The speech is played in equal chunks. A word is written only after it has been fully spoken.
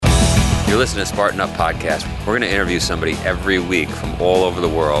You're listening to Spartan Up Podcast. We're going to interview somebody every week from all over the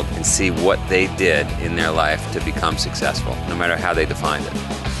world and see what they did in their life to become successful, no matter how they defined it.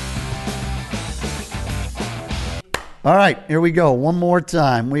 All right, here we go. One more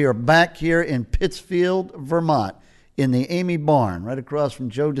time. We are back here in Pittsfield, Vermont, in the Amy Barn, right across from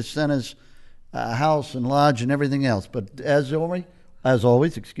Joe DeSena's house and lodge and everything else. But as always,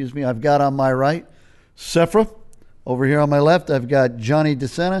 I've got on my right Sephra. Over here on my left, I've got Johnny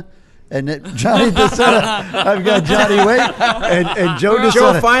DeSena. And Johnny DeSena, I've got Johnny Wade and Joe DeSena.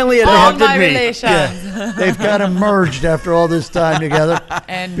 Joe finally adopted me. Relations. Yeah, they've kind of merged after all this time together.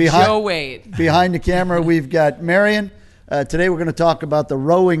 And Joe Wade. Behind the camera, we've got Marion. Today we're going to talk about the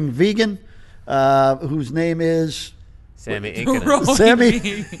rowing vegan, whose name is Sami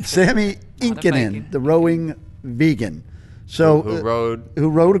Inkinen. Sami Inkinen, the rowing vegan. So who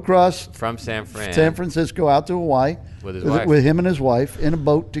rowed across from San Francisco out to Hawaii with him and his wife in a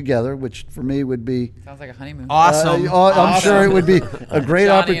boat together, which for me would be sounds like a honeymoon. Awesome. I'm sure it would be a great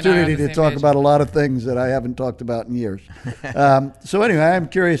Johnny opportunity and I are to the talk same about a lot of things that I haven't talked about in years. So anyway, I'm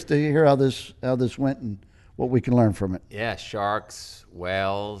curious to hear how this went and what we can learn from it. Yeah, sharks,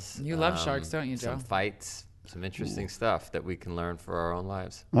 whales. You love sharks, don't you, Joe? Some fights, some interesting stuff that we can learn for our own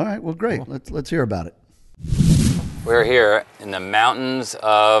lives. All right, well, great. Cool. Let's hear about it. We're here in the mountains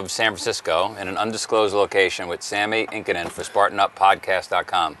of San Francisco in an undisclosed location with Sami Inkinen for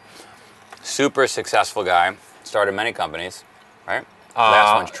SpartanUpPodcast.com. Super successful guy. Started many companies, right?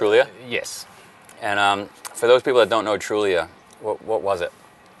 Last one's Trulia. Yes. And for those people that don't know Trulia, what was it?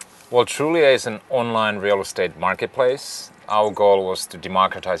 Well, Trulia is an online real estate marketplace. Our goal was to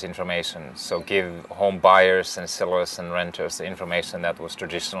democratize information, so give home buyers and sellers and renters the information that was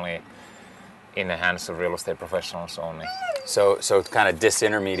traditionally in the hands of real estate professionals only. So kind of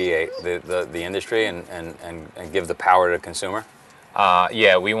disintermediate the industry and give the power to the consumer?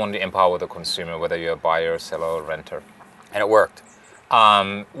 Yeah, we want to empower the consumer, whether you're a buyer, seller, or renter. And it worked?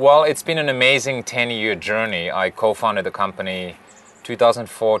 Well, it's been an amazing 10-year journey. I co-founded the company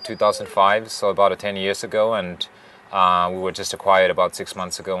 2004, 2005, so about 10 years ago, and we were just acquired about 6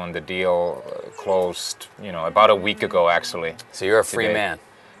 months ago, and the deal closed, about a week ago, actually. So you're a free man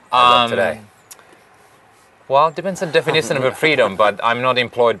as of today? Well, it depends on the definition of a freedom, but I'm not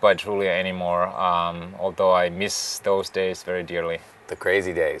employed by Trulia anymore, although I miss those days very dearly. The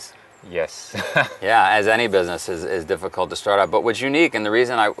crazy days. Yes. Yeah, as any business is difficult to start out. But what's unique, and the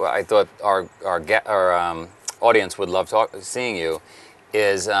reason I thought our audience would love seeing you,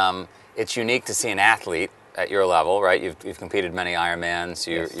 is it's unique to see an athlete at your level, right? You've competed many Ironmans.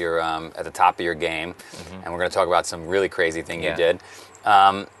 You're at the top of your game, and we're going to talk about some really crazy thing you did.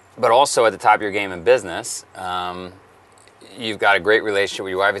 But also at the top of your game in business, you've got a great relationship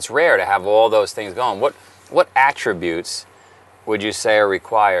with your wife. It's rare to have all those things going. What attributes would you say are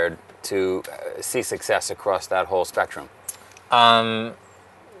required to see success across that whole spectrum? Well,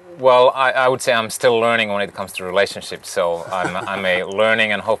 I would say I'm still learning when it comes to relationships. So I'm a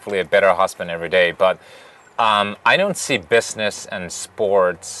learning and hopefully a better husband every day. But I don't see business and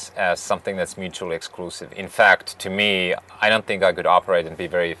sports as something that's mutually exclusive. In fact, to me, I don't think I could operate and be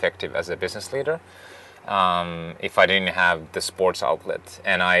very effective as a business leader if I didn't have the sports outlet.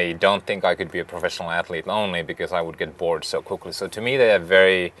 And I don't think I could be a professional athlete only because I would get bored so quickly. So to me, they are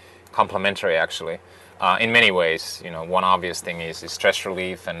very complementary, actually. In many ways, one obvious thing is stress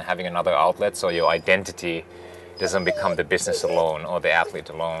relief and having another outlet, so your identity doesn't become the business alone or the athlete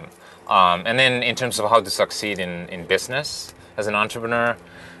alone. And then in terms of how to succeed in business as an entrepreneur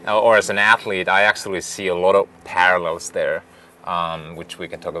or as an athlete, I actually see a lot of parallels there, which we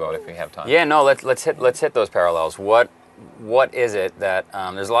can talk about if we have time. Yeah, no, let's hit those parallels. What is it that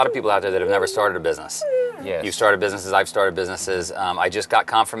there's a lot of people out there that have never started a business? Yes. You've started businesses, I've started businesses. I just got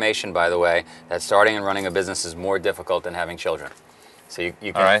confirmation, by the way, that starting and running a business is more difficult than having children. So you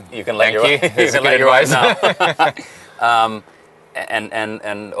can, all right. you can let Thank your you. wife know.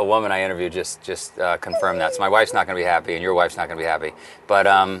 And a woman I interviewed just confirmed that. So my wife's not going to be happy, and your wife's not going to be happy. But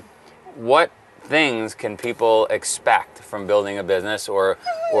what things can people expect from building a business, or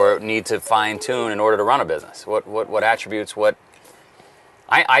need to fine tune in order to run a business? What attributes?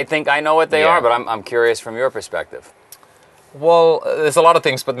 I think I know what they are, but I'm curious from your perspective. Well, there's a lot of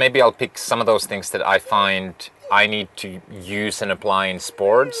things, but maybe I'll pick some of those things that I find I need to use and apply in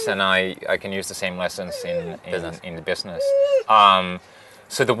sports, and I can use the same lessons in the business.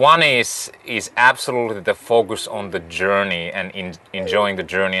 So the one is absolutely the focus on the journey and enjoying the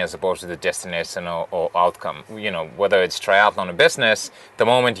journey as opposed to the destination or outcome. Whether it's triathlon or business, the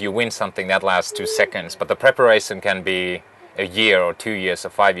moment you win something, that lasts 2 seconds, but the preparation can be a year or 2 years or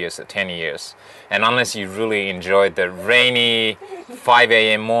 5 years or 10 years. And unless you really enjoy the rainy 5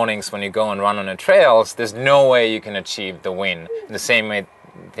 a.m. mornings when you go and run on the trails, there's no way you can achieve the win. The same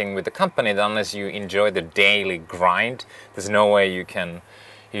thing with the company, that unless you enjoy the daily grind, there's no way you can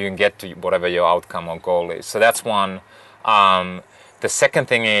get to whatever your outcome or goal is. So that's one. The second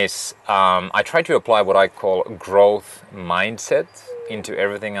thing is I try to apply what I call growth mindset into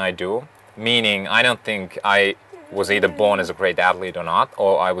everything I do. Meaning, I don't think I was either born as a great athlete or not,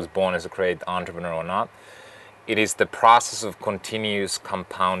 or I was born as a great entrepreneur or not. It is the process of continuous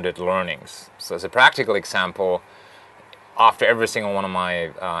compounded learnings. So as a practical example, after every single one of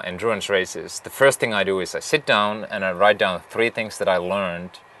my endurance races, the first thing I do is I sit down and I write down 3 things that I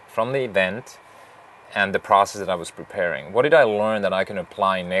learned from the event and the process that I was preparing. What did I learn that I can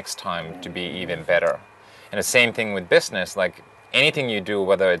apply next time to be even better? And the same thing with business, like anything you do,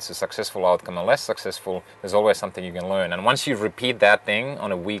 whether it's a successful outcome or less successful, there's always something you can learn. And once you repeat that thing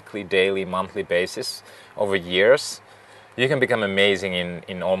on a weekly, daily, monthly basis over years, you can become amazing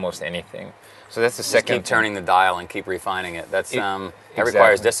in almost anything. So that's the second keep turning the dial and keep refining it. That requires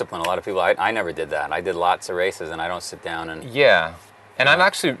Exactly. discipline. A lot of people, I never did that. I did lots of races, and I don't sit down and... Yeah. And I've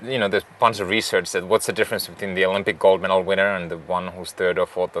actually, there's a bunch of research that what's the difference between the Olympic gold medal winner and the one who's 3rd or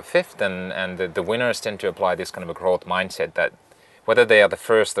 4th or 5th, and the winners tend to apply this kind of a growth mindset that whether they are the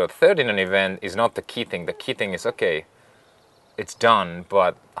 1st or 3rd in an event is not the key thing. The key thing is, okay, it's done,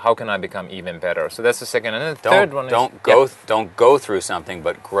 but how can I become even better? So that's the second. And then the third one is... Don't go through something,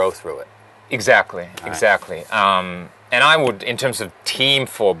 but grow through it. Exactly. And I would, in terms of team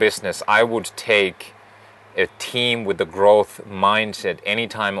for business, I would take a team with the growth mindset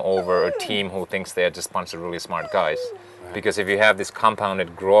anytime over a team who thinks they're just a bunch of really smart guys. Right. Because if you have this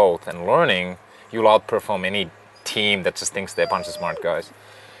compounded growth and learning, you'll outperform any team that just thinks they're a bunch of smart guys.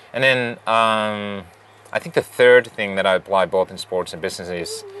 And then I think the third thing that I apply both in sports and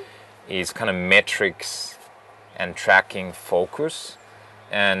business is kind of metrics and tracking focus.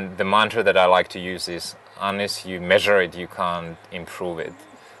 And the mantra that I like to use is, unless you measure it, you can't improve it.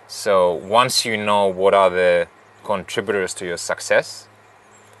 So once you know what are the contributors to your success,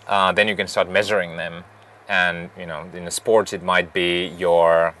 then you can start measuring them. And in the sports, it might be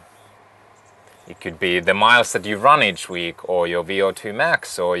it could be the miles that you run each week, or your VO2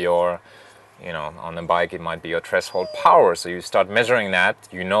 max, or your, on the bike, it might be your threshold power. So you start measuring that,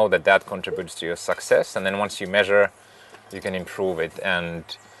 that contributes to your success. And then once you measure, you can improve it. And,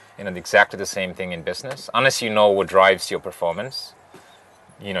 exactly the same thing in business. Unless you know what drives your performance,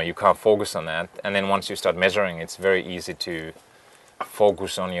 you can't focus on that. And then once you start measuring, it's very easy to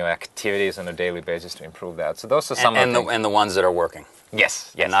focus on your activities on a daily basis to improve that. So those are some of the things. And the ones that are working.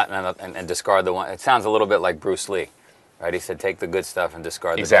 Yes. And discard the one. It sounds a little bit like Bruce Lee, right? He said, take the good stuff and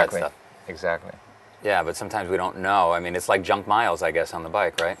discard the bad stuff. Exactly. Yeah, but sometimes we don't know. I mean, it's like junk miles, I guess, on the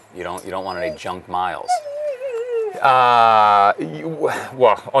bike, right? You don't want any junk miles. Well,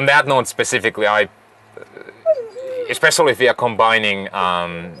 on that note specifically, especially if we are combining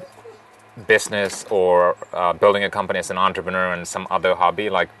business or building a company as an entrepreneur and some other hobby,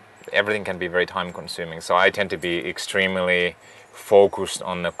 like everything can be very time consuming. So I tend to be extremely focused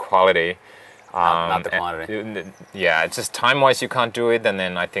on the quality. Not the quantity. Yeah, it's just time-wise you can't do it. And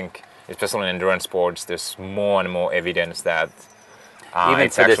then I think, especially in endurance sports, there's more and more evidence that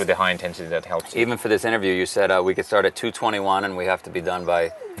it's actually the high intensity that helps you. Even for this interview, you said we could start at 2:21 and we have to be done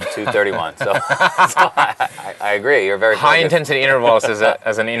by 2:31. So I agree. You're very high intensity intervals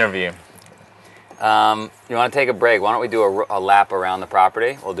as an interview. You want to take a break? Why don't we do a lap around the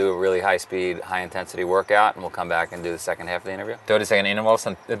property? We'll do a really high speed, high intensity workout, and we'll come back and do the second half of the interview. 30-second intervals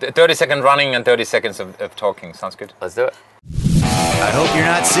and 30-second running and 30 seconds of talking. Sounds good. Let's do it. I hope you're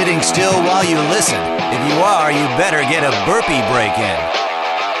not sitting still while you listen. If you are, you better get a burpee break in.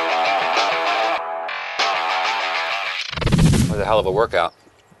 It was a hell of a workout.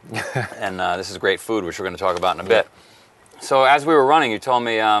 And this is great food, which we're going to talk about in a bit. So as we were running, you told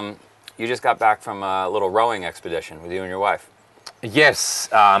me you just got back from a little rowing expedition with you and your wife. Yes.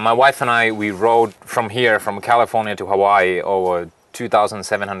 My wife and I, we rowed from California to Hawaii over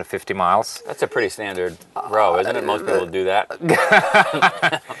 2,750 miles. That's a pretty standard row, isn't it? Most people do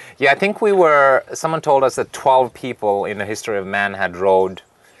that. Yeah, I think someone told us that 12 people in the history of man had rowed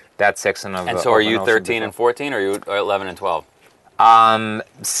that section of. And so are you 13 and 14, or are you 11 and 12?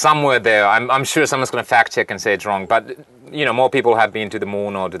 Somewhere there. I'm sure someone's going to fact check and say it's wrong, but more people have been to the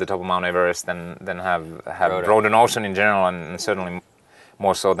moon or to the top of Mount Everest than have rowed an ocean in general, and certainly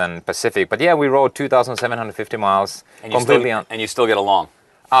more so than Pacific. But yeah, we rode 2,750 miles. And you still get along.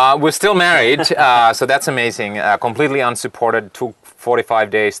 We're still married, so that's amazing. Completely unsupported. Took 45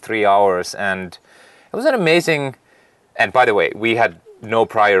 days, 3 hours, and it was an amazing And by the way, we had no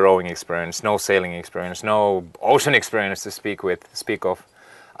prior rowing experience, no sailing experience, no ocean experience to speak of.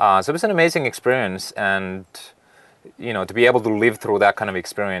 So it was an amazing experience, and to be able to live through that kind of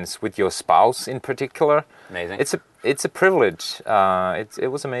experience with your spouse in particular, Amazing. It's a privilege.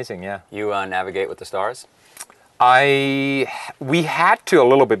 It was amazing. Yeah. You navigate with the stars? We had to a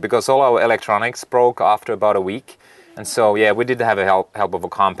little bit because all our electronics broke after about a week. And so, yeah, we did have a help of a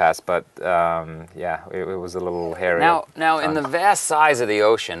compass, but it was a little hairy. Now, in the vast size of the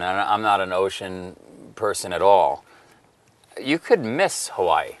ocean, and I'm not an ocean person at all, you could miss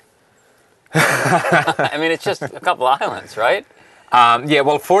Hawaii. I mean, it's just a couple islands, right?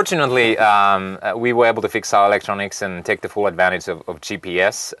 Well, fortunately, we were able to fix our electronics and take the full advantage of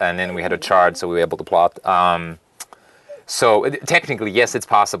GPS, and then we had a chart, so we were able to plot. So technically, yes, it's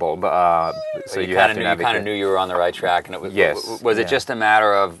possible. But so you kind of knew you were on the right track, and it was. Yes. Was it just a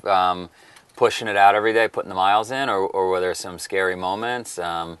matter of pushing it out every day, putting the miles in, or were there some scary moments?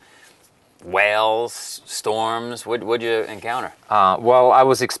 Whales, storms. What'd you encounter? Well, I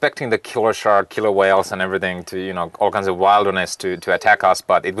was expecting the killer shark, killer whales, and everything to all kinds of wilderness to attack us,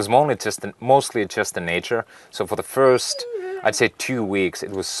 but it was mostly just the nature. So for the first, I'd say 2 weeks,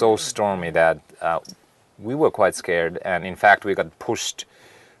 it was so stormy that we were quite scared, and in fact we got pushed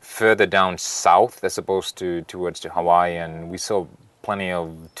further down south as opposed to towards Hawaii, and we saw plenty of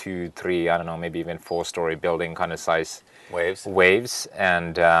 2, 3, I don't know, maybe even 4-story building kind of size waves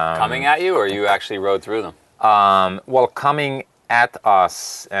and coming at you, or you actually rode through them? Well, coming at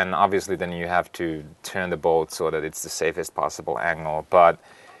us, and obviously then you have to turn the boat so that it's the safest possible angle, but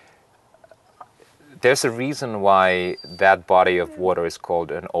there's a reason why that body of water is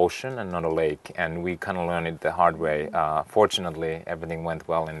called an ocean and not a lake, and we kind of learned it the hard way. Fortunately, everything went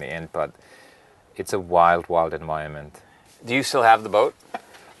well in the end, but it's a wild, wild environment. Do you still have the boat?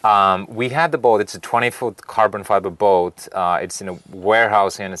 We had the boat. It's a 20-foot carbon fiber boat. It's in a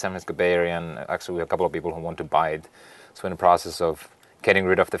warehouse here in the San Francisco Bay Area, and actually we have a couple of people who want to buy it. So we're in the process of getting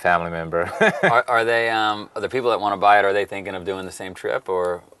rid of the family member. Are the people that want to buy it, are they thinking of doing the same trip,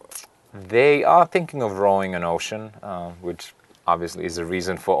 or? They are thinking of rowing an ocean, which obviously is the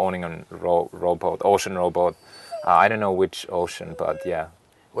reason for owning a rowboat, ocean rowboat. I don't know which ocean, but yeah.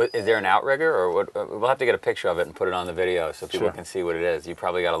 Is there an outrigger, or what? We'll have to get a picture of it and put it on the video so people can see what it is. You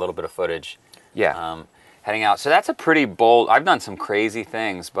probably got a little bit of footage. Yeah. Heading out. So that's a pretty bold. I've done some crazy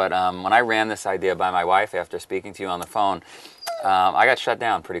things, but when I ran this idea by my wife after speaking to you on the phone, I got shut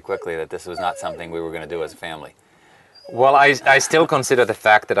down pretty quickly that this was not something we were going to do as a family. Well, I still consider the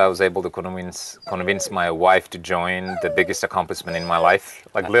fact that I was able to convince my wife to join the biggest accomplishment in my life,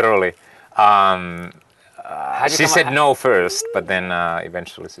 like literally. She said no first, but then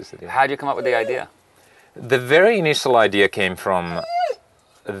eventually she said yeah. How'd you come up with the idea? The very initial idea came from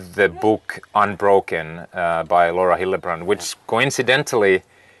the book Unbroken by Laura Hillebrand, which coincidentally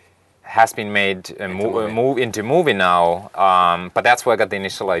has been made into movie now. But that's where I got the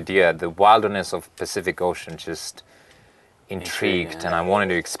initial idea. The wilderness of Pacific Ocean just intrigued, and I wanted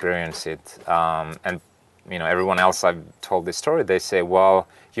to experience it. And everyone else I've told this story, they say, well,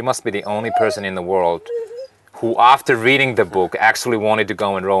 you must be the only person in the world who, after reading the book, actually wanted to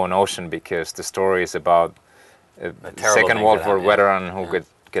go and row an ocean, because the story is about a Second World War veteran who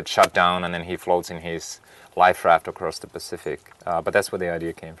gets shot down, and then he floats in his life raft across the Pacific. But that's where the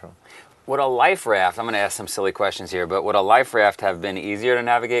idea came from. Would a life raft, I'm going to ask some silly questions here, but would a life raft have been easier to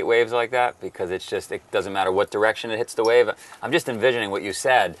navigate waves like that? Because it doesn't matter what direction it hits the wave. I'm just envisioning what you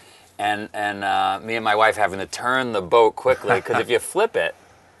said, and me and my wife having to turn the boat quickly, because if you flip it,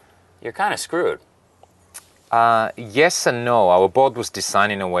 you're kind of screwed. Yes and no. Our boat was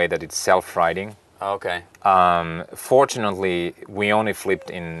designed in a way that it's self-righting. Okay. Fortunately, we only flipped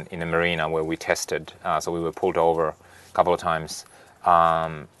in a marina where we tested, so we were pulled over a couple of times.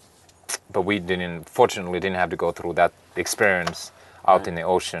 But we fortunately didn't have to go through that experience out in the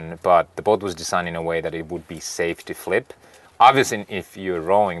ocean. But the boat was designed in a way that it would be safe to flip. Obviously, if you're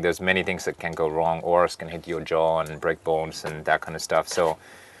rowing, there's many things that can go wrong. Oars can hit your jaw and break bones and that kind of stuff. So,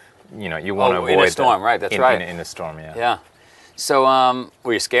 you want to avoid in a storm, right? That's right. In a storm, yeah. Yeah. So,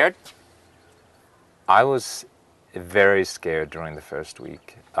 were you scared? I was very scared during the first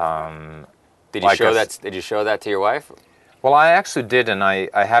week. Did you show that to your wife? Well, I actually did, and I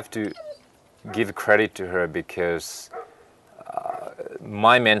have to give credit to her, because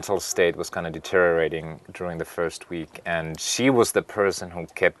my mental state was kind of deteriorating during the first week, and she was the person who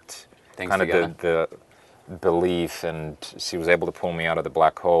kept kind of the belief, and she was able to pull me out of the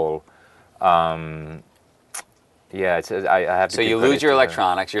black hole. Yeah, I have to. So you lose your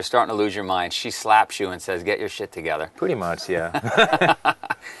electronics, you're starting to lose your mind. She slaps you and says, "Get your shit together." Pretty much, yeah.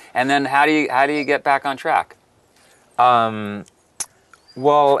 And then how do you get back on track?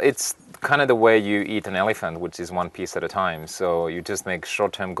 Well, it's kind of the way you eat an elephant, which is one piece at a time. So you just make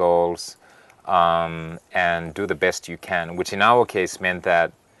short-term goals and do the best you can, which in our case meant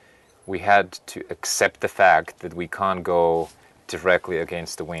that we had to accept the fact that we can't go directly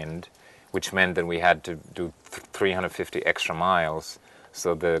against the wind, which meant that we had to do 350 extra miles.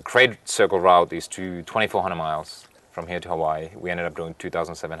 So the Great Circle route is to 2,400 miles from here to Hawaii. We ended up doing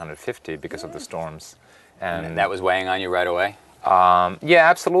 2,750 because of the storms. And that was weighing on you right away? Yeah,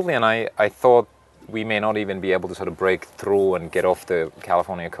 absolutely. And I thought we may not even be able to sort of break through and get off the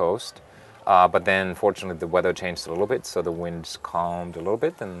California coast. But then, fortunately, the weather changed a little bit, so the winds calmed a little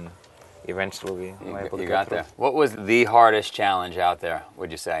bit, and eventually we were able to get through. There. What was the hardest challenge out there, would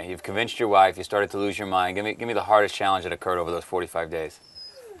you say? You've convinced your wife, you started to lose your mind. Give me the hardest challenge that occurred over those 45 days.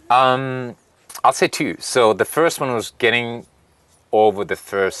 I'll say two. So the first one was getting over the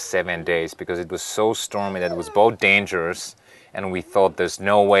first 7 days, because it was so stormy that it was both dangerous, and we thought there's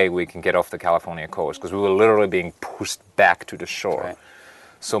no way we can get off the California coast, because we were literally being pushed back to the shore. Right.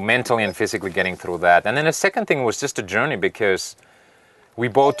 So mentally and physically getting through that. And then the second thing was just a journey, because we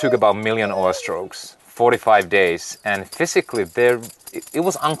both took about 1 million oar strokes, 45 days, and physically it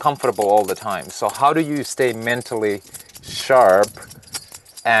was uncomfortable all the time. So how do you stay mentally sharp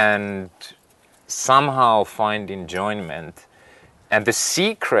and somehow find enjoyment? And the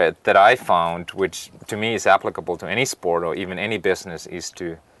secret that I found, which to me is applicable to any sport or even any business, is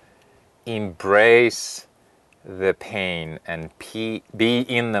to embrace the pain and be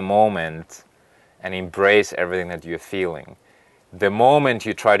in the moment and embrace everything that you're feeling. The moment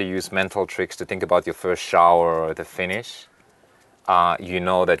you try to use mental tricks to think about your first shower or the finish, you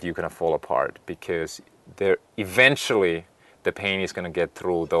know that you're going to fall apart, because eventually the pain is going to get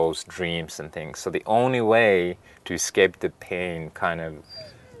through those dreams and things. So the only way to escape the pain kind of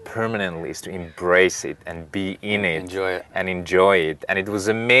permanently is to embrace it and be in it. Enjoy it. And it was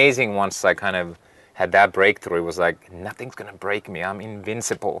amazing once I kind of had that breakthrough. It was like, nothing's going to break me. I'm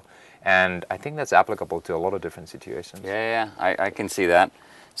invincible. And I think that's applicable to a lot of different situations. Yeah, I can see that.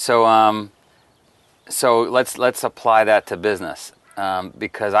 So let's apply that to business,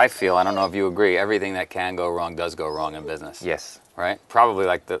 because I feel, I don't know if you agree, everything that can go wrong does go wrong in business. Yes. Right? Probably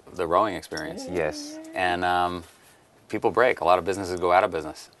like the rowing experience. Yes. And people break. A lot of businesses go out of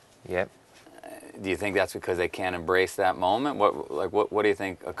business. Yep. Do you think that's because they can't embrace that moment? What do you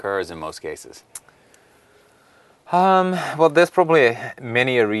think occurs in most cases? Well, there's probably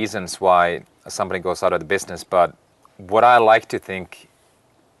many reasons why somebody goes out of the business, but what I like to think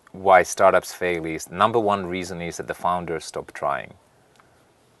why startups fail is, number one reason is that the founders stop trying.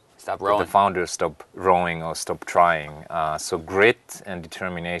 Stop rowing. The founders stop rowing or stop trying. So grit and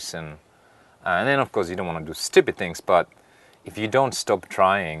determination. And then, of course, you don't want to do stupid things, but if you don't stop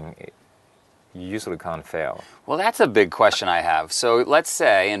trying, you usually can't fail. Well, that's a big question I have. So let's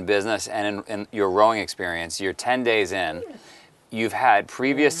say in business and in your rowing experience, you're 10 days in, you've had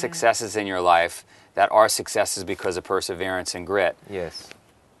previous successes in your life that are successes because of perseverance and grit. Yes.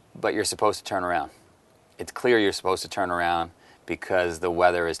 But you're supposed to turn around. It's clear you're supposed to turn around because the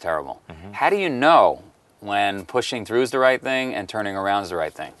weather is terrible. Mm-hmm. How do you know when pushing through is the right thing and turning around is the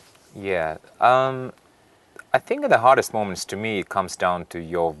right thing? Yeah. I think the hardest moments to me, it comes down to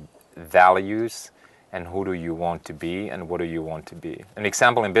your values and who do you want to be and what do you want to be. An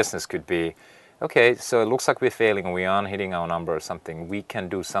example in business could be, okay, so it looks like we're failing and we aren't hitting our number or something. We can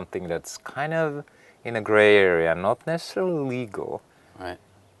do something that's kind of in a gray area, not necessarily legal. Right.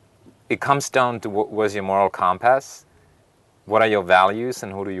 It comes down to where's your moral compass, what are your values,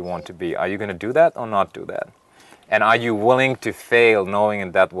 and who do you want to be. Are you going to do that or not do that? And are you willing to fail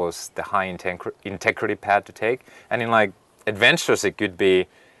knowing that was the high integrity path to take? And in like adventures, it could be,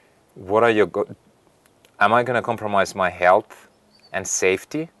 am I going to compromise my health and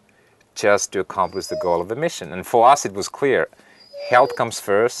safety just to accomplish the goal of the mission? And for us, it was clear. Health comes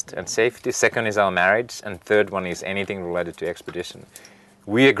first and safety. Second is our marriage. And third one is anything related to expedition.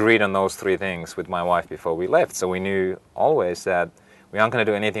 We agreed on those three things with my wife before we left. So we knew always that we aren't going to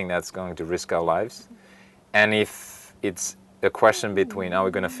do anything that's going to risk our lives. And if it's a question between are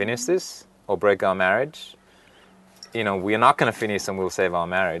we going to finish this or break our marriage, we're not going to finish and we'll save our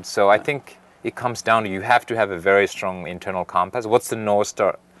marriage. So I think it comes down to you have to have a very strong internal compass. What's the North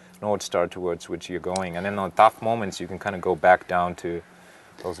Star towards which you're going? And then on tough moments, you can kind of go back down to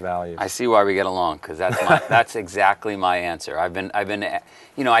those values. I see why we get along, because that's exactly my answer. I've been,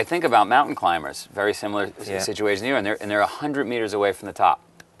 I think about mountain climbers, very similar situation here, and they're 100 meters away from the top.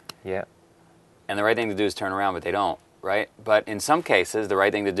 Yeah. And the right thing to do is turn around, but they don't, right? But in some cases, the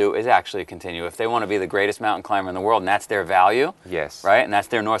right thing to do is actually continue. If they want to be the greatest mountain climber in the world, and that's their value, yes, right, and that's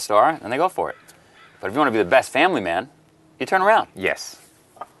their North Star, then they go for it. But if you want to be the best family man, you turn around. Yes.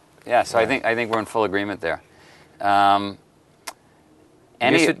 Yeah, so I think we're in full agreement there.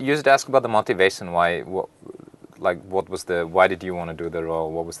 You should ask about the motivation. Why did you want to do the row?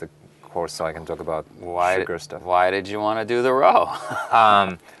 What was the course, so I can talk about sugar stuff. Why did you want to do the row?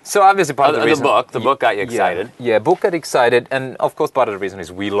 So obviously part of the reason... The book got you excited. Yeah, book got excited. And of course part of the reason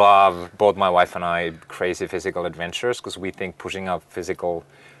is we love, both my wife and I, crazy physical adventures because we think pushing up physical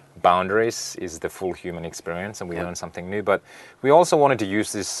boundaries is the full human experience and we learn something new. But we also wanted to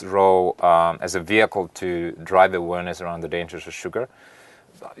use this row as a vehicle to drive awareness around the dangers of sugar.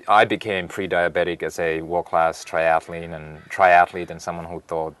 I became pre-diabetic as a world-class triathlete and someone who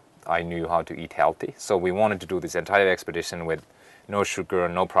thought I knew how to eat healthy. So we wanted to do this entire expedition with no sugar,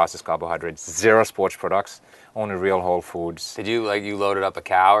 no processed carbohydrates, 0 sports products, only real whole foods. Did you you loaded up a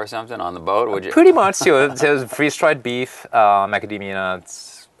cow or something on the boat? Would you? Pretty much. There was freeze-dried beef, macadamia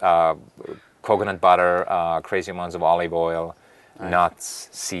nuts, coconut butter, crazy amounts of olive oil, nuts,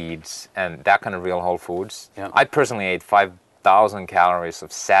 seeds, and that kind of real whole foods. Yeah. I personally ate 5,000 calories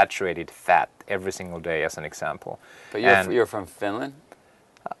of saturated fat every single day, as an example. But you're from Finland?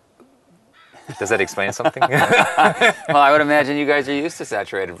 Does that explain something? Well, I would imagine you guys are used to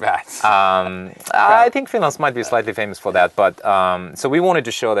saturated fats. I think Finland might be slightly famous for that, but so we wanted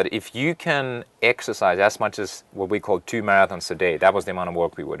to show that if you can exercise as much as what we call 2 marathons a day, that was the amount of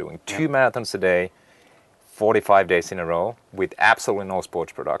work we were doing. 2 marathons a day, 45 days in a row, with absolutely no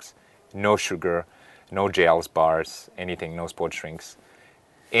sports products, no sugar, no gels, bars, anything, no sports drinks.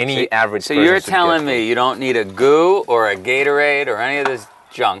 Average So person you're should telling get me you don't need a goo or a Gatorade or any of this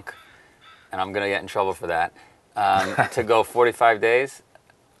junk, and I'm going to get in trouble for that, to go 45 days?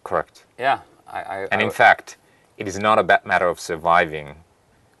 Correct. Yeah. In fact, it is not a matter of surviving.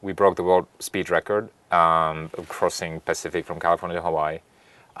 We broke the world speed record crossing Pacific from California to Hawaii.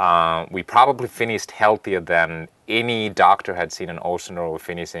 We probably finished healthier than any doctor had seen an ocean rower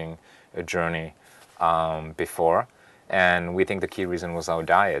finishing a journey before. And we think the key reason was our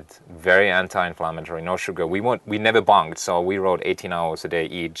diet. Very anti-inflammatory, no sugar. We never bunked, so we rode 18 hours a day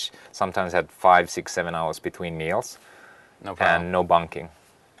each. Sometimes had 5, 6, 7 hours between meals. No problem. And no bunking.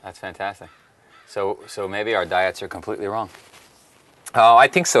 That's fantastic. So maybe our diets are completely wrong. Oh, I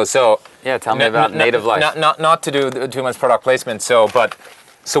think so. So yeah, tell me about Native Life. Not to do too much product placement. So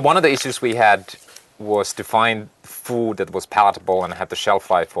one of the issues we had was to find food that was palatable and had the shelf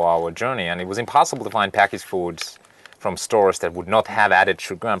life for our journey, and it was impossible to find packaged foods from stores that would not have added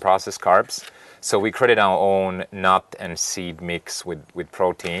sugar and processed carbs. So we created our own nut and seed mix with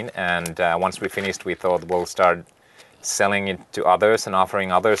protein, and once we finished, we thought we'll start selling it to others and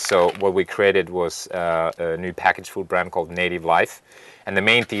offering others. So what we created was a new packaged food brand called Native Life, and the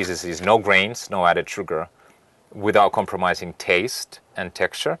main thesis is no grains, no added sugar, without compromising taste and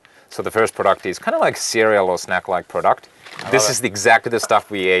texture. So the first product is kind of like cereal or snack-like product. This is exactly the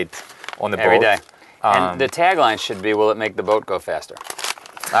stuff we ate on the boat. Every day. And the tagline should be, will it make the boat go faster?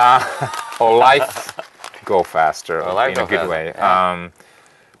 Or life go faster, Or life in go a good faster, way. yeah.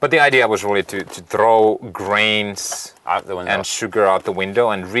 But the idea was really to throw grains Out the window. and sugar out the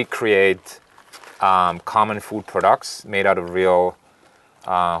window and recreate common food products made out of real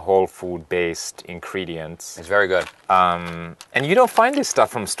whole food-based ingredients. It's very good. And you don't find this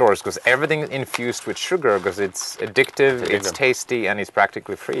stuff from stores because everything is infused with sugar because it's addictive, it's tasty, and it's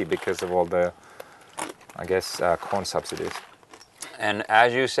practically free because of all the, I guess, corn subsidies. And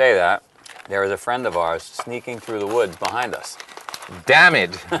as you say that, there is a friend of ours sneaking through the woods behind us. Damn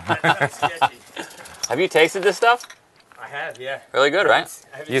it! Have you tasted this stuff? I have, yeah. Really good, right?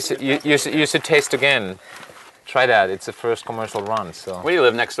 You should taste again. Try that. It's the first commercial run. So. Where do you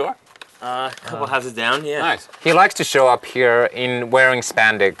live, next door? A couple houses down, yeah. Nice. He likes to show up here in wearing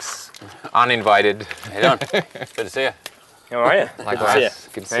spandex, uninvited. How you doing? Good to see you. How are you? Likewise.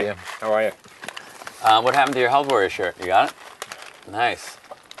 Good to see you. How are you? What happened to your Health Warrior shirt? You got it? Nice.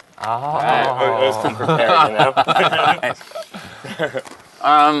 Oh. I was come prepared, you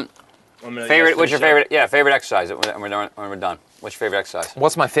know? Favorite? What's your favorite? Yeah, favorite exercise. When we're done. What's your favorite exercise?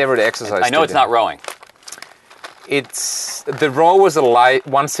 What's my favorite exercise? I know it's not rowing. The row was a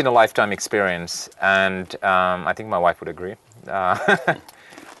once in a lifetime experience, and I think my wife would agree.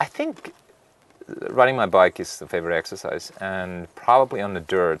 I think riding my bike is the favorite exercise, and probably on the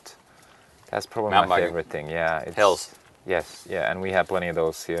dirt. That's probably Mountain my biking. favorite thing. Yeah, Hills. Yes, yeah, and we have plenty of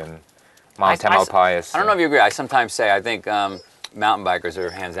those here in Mount Tamalpais. I don't know if you agree. I sometimes say I think mountain bikers are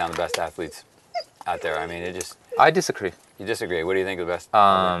hands down the best athletes out there. I mean, I disagree. You disagree? What do you think of the best?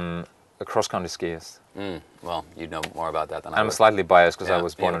 Cross-country skiers. Well, you know more about that than I I'm would. slightly biased because I Yeah,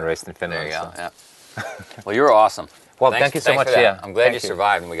 was born yeah. and raised in Finland. There you go. so. Yeah. Well, you were awesome. Well, Thanks- thank you so thanks much. for that. Yeah, I'm glad thank you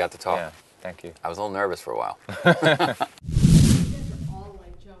survived and we got to talk. Yeah. Thank you. I was a little nervous for a while. You guys are all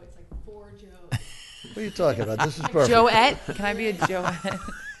like Joe. It's like 4 Joes. What are you talking about? This is perfect. Joette? Can I be a Joette?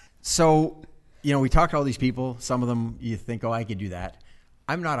 So, we talked to all these people. Some of them you think, oh, I could do that.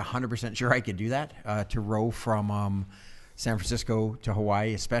 I'm not 100% sure I could do that, to row from San Francisco to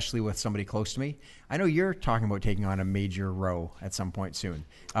Hawaii, especially with somebody close to me. I know you're talking about taking on a major row at some point soon.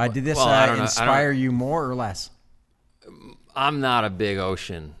 Did this inspire you more or less? I'm not a big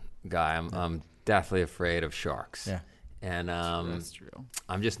ocean guy. I'm definitely afraid of sharks. Yeah. And That's true.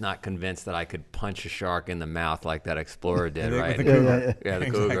 I'm just not convinced that I could punch a shark in the mouth like that explorer did, right? The cougar. Yeah, the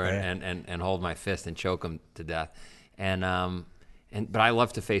Exactly, cougar, yeah. and hold my fist and choke him to death. But I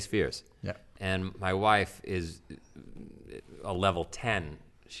love to face fears. Yeah. And my wife is a level 10.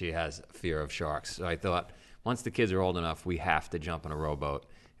 She has fear of sharks. So I thought, once the kids are old enough, we have to jump in a rowboat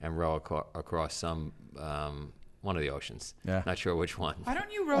and row across some one of the oceans. Yeah. Not sure which one. Why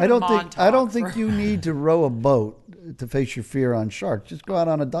don't you row I don't to think I don't Montauk think for- you need to row a boat to face your fear on sharks. Just go out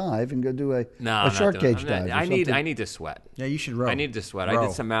on a dive and go do a I'm shark not doing- cage I'm not- dive. or I need something. I need to sweat. Yeah, you should row. I need to sweat. I Row.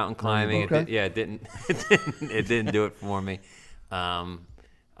 did some mountain climbing. Okay. It didn't do it for me.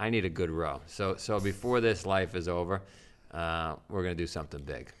 I need a good row. So before this life is over, we're gonna do something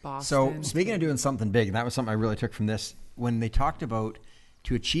big. So Boston. speaking of doing something big, and that was something I really took from this, when they talked about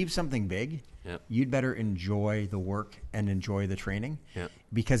to achieve something big, Yep. you'd better enjoy the work and enjoy the training. Yep.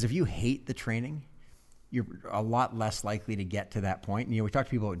 Because if you hate the training, you're a lot less likely to get to that point. And, we talked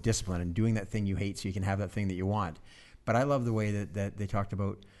to people about discipline and doing that thing you hate so you can have that thing that you want. But I love the way that they talked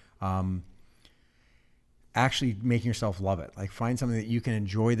about actually making yourself love it. Like, find something that you can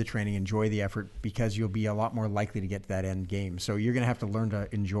enjoy the training, enjoy the effort, because you'll be a lot more likely to get to that end game. So you're going to have to learn to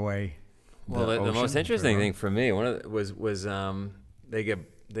enjoy Well, the ocean. most interesting thing for me was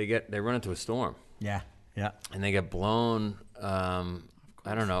they run into a storm Yeah, yeah. and they get blown.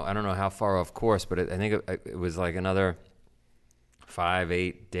 I don't know how far off course, but I think it was like another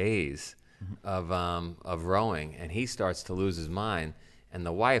 5-8 days of rowing, and he starts to lose his mind. And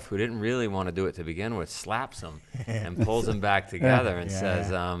the wife, who didn't really want to do it to begin with, slaps him and pulls him back together and Yeah.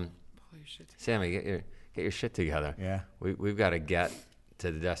 says, "Sammy, get your shit together. Yeah. We've got to get to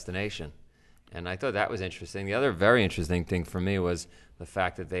the destination." And I thought that was interesting. The other very interesting thing for me was the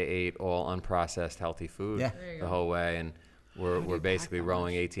fact that they ate all unprocessed, healthy food Yeah. the whole way, and we're basically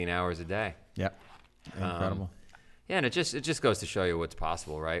rowing 18 hours a day. Yeah. Incredible. Yeah, and it just goes to show you what's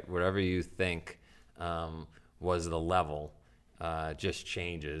possible, right? Whatever you think was the level just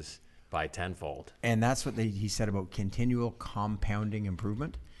changes by tenfold. And that's what he said about continual compounding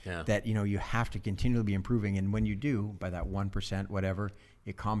improvement. Yeah. That, you have to continually be improving. And when you do, by that 1%, whatever,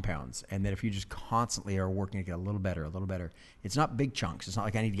 it compounds. And that if you just constantly are working to get a little better, it's not big chunks. It's not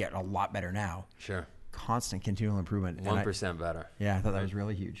like I need to get a lot better now. Sure. Constant continual improvement. And 1% better. I thought that was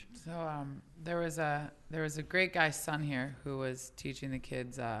really huge. So there was a great guy's son here who was teaching the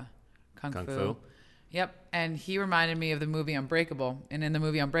kids kung fu. Yep, and he reminded me of the movie Unbreakable. And in the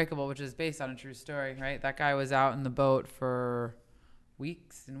movie Unbreakable, which is based on a true story, right? That guy was out in the boat for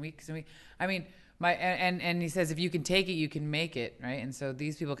weeks and weeks and weeks. I mean, and he says if you can take it, you can make it, right? And so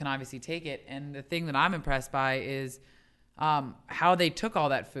these people can obviously take it. And the thing that I'm impressed by is how they took all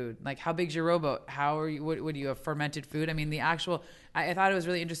that food. Like, how big's your rowboat? How are you? What do you have? Fermented food? I mean, the actual. I thought it was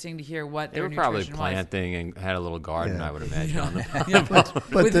really interesting to hear what They their were probably nutrition planting and had a little garden, Yeah. I would imagine. On them.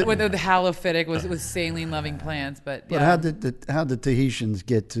 with the halophytic with saline-loving plants, but But yeah. how did Tahitians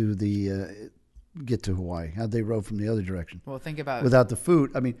get to Hawaii? How'd they row from the other direction? Well, think about Without the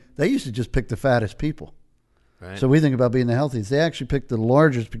food, I mean, they used to just pick the fattest people. Right. So we think about being the healthiest. They actually picked the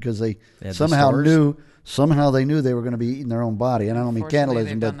largest because they had the somehow stores? knew they were going to be eating their own body. And I don't mean Unfortunately,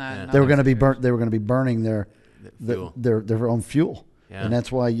 cannibalism, they've but done that in they were other going to be situations. They were going to be burning their Fuel. their own fuel. Yeah. And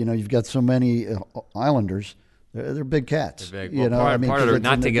that's why you've got so many islanders. They're big cats. They're big. You know, part, I mean, part of 'cause the, it's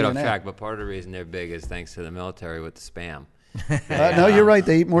not in to their get off DNA. track, but part of the reason they're big is thanks to the military with the spam. No, you're right.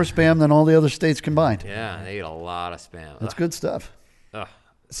 They eat more spam than all the other states combined. Yeah, they eat a lot of spam. That's good stuff. Ugh,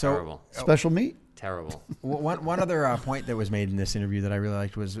 So- terrible. Special meat. Terrible. One other point that was made in this interview that I really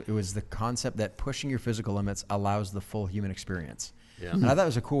liked was the concept that pushing your physical limits allows the full human experience. Yeah. And I thought that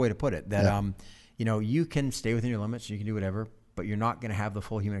was a cool way to put it. That Yeah. you can stay within your limits, you can do whatever, but you're not going to have the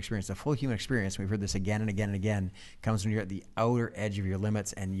full human experience. The full human experience, we've heard this again and again and again, comes when you're at the outer edge of your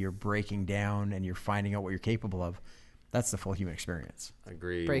limits and you're breaking down and you're finding out what you're capable of. That's the full human experience.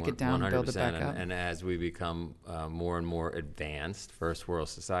 Agree. Break it down, 100%. build it back up. And as we become more and more advanced first world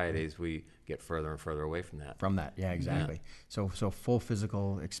societies, we get further and further away from that. From that, yeah, exactly. So full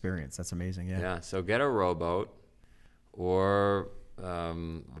physical experience. That's amazing. Yeah. Yeah. So get a rowboat or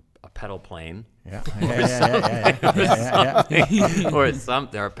a pedal plane. Yeah. Or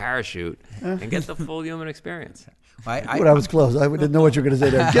something, or a parachute, and get the full human experience. When I was close, I didn't know what you were going to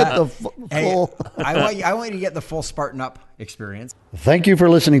say there. Get the full. I want you to get the full Spartan Up experience. Thank you for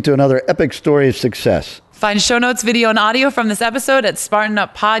listening to another epic story of success. Find show notes, video, and audio from this episode at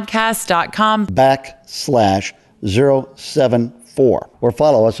SpartanUpPodcast.com/074 or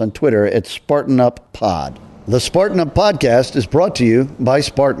follow us on Twitter at SpartanUpPod. The Spartan Up Podcast is brought to you by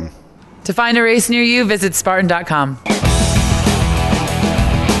Spartan. To find a race near you, visit Spartan.com.